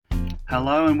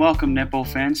Hello and welcome netball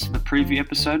fans to the preview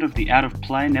episode of the Out of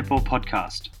Play Netball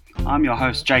Podcast. I'm your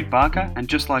host Jake Barker, and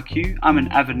just like you, I'm an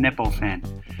avid netball fan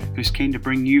who's keen to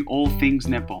bring you all things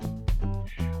netball.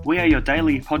 We are your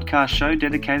daily podcast show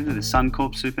dedicated to the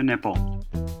Suncorp Super Netball.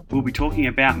 We'll be talking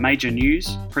about major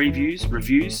news, previews,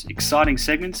 reviews, exciting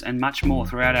segments and much more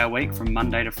throughout our week from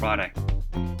Monday to Friday.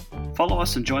 Follow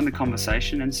us and join the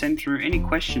conversation and send through any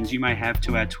questions you may have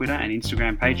to our Twitter and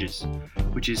Instagram pages,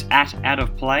 which is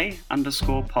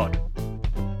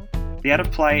 @outofplay_pod. The Out of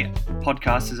Play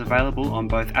podcast is available on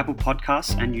both Apple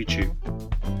Podcasts and YouTube.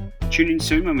 Tune in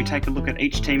soon when we take a look at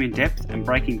each team in depth and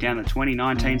breaking down the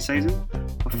 2019 season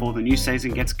before the new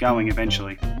season gets going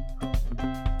eventually.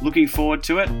 Looking forward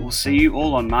to it. We'll see you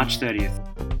all on March 30th.